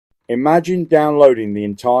Imagine downloading the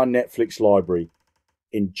entire Netflix library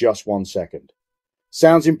in just 1 second.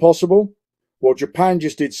 Sounds impossible? Well, Japan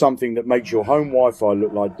just did something that makes your home Wi-Fi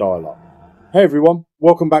look like dial-up. Hey everyone,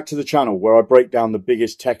 welcome back to the channel where I break down the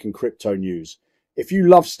biggest tech and crypto news. If you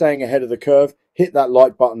love staying ahead of the curve, hit that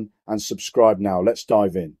like button and subscribe now. Let's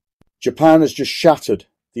dive in. Japan has just shattered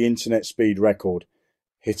the internet speed record,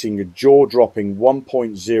 hitting a jaw-dropping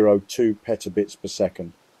 1.02 petabits per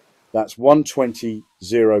second. That's 120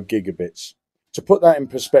 gigabits. To put that in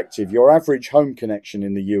perspective, your average home connection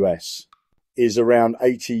in the US is around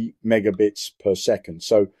 80 megabits per second.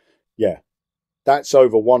 So yeah, that's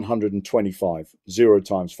over 125, 0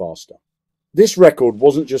 times faster. This record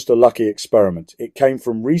wasn't just a lucky experiment. It came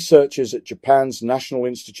from researchers at Japan's National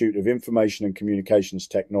Institute of Information and Communications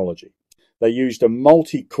Technology. They used a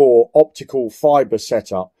multi-core optical fiber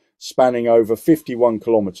setup spanning over 51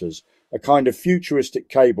 kilometers, a kind of futuristic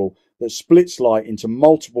cable that splits light into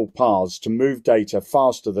multiple paths to move data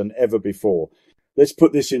faster than ever before. Let's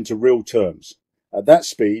put this into real terms. At that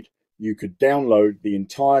speed, you could download the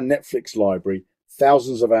entire Netflix library,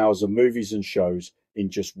 thousands of hours of movies and shows in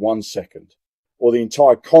just 1 second, or the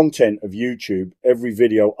entire content of YouTube, every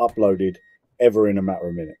video uploaded ever in a matter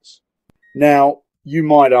of minutes. Now, you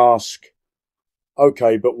might ask,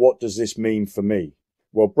 okay, but what does this mean for me?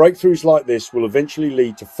 Well, breakthroughs like this will eventually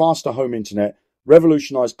lead to faster home internet,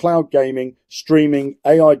 revolutionize cloud gaming, streaming,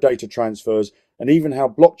 AI data transfers, and even how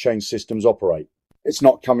blockchain systems operate. It's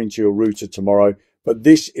not coming to your router tomorrow, but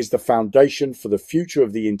this is the foundation for the future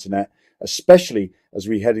of the internet, especially as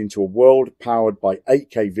we head into a world powered by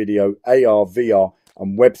 8K video, AR, VR,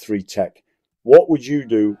 and Web3 tech. What would you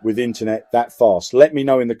do with internet that fast? Let me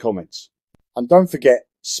know in the comments. And don't forget,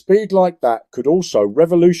 speed like that could also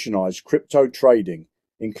revolutionize crypto trading,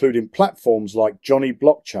 including platforms like Johnny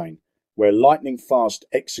Blockchain, where lightning fast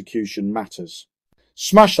execution matters.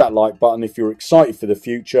 Smash that like button if you're excited for the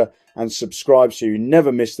future and subscribe so you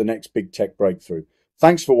never miss the next big tech breakthrough.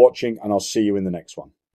 Thanks for watching and I'll see you in the next one.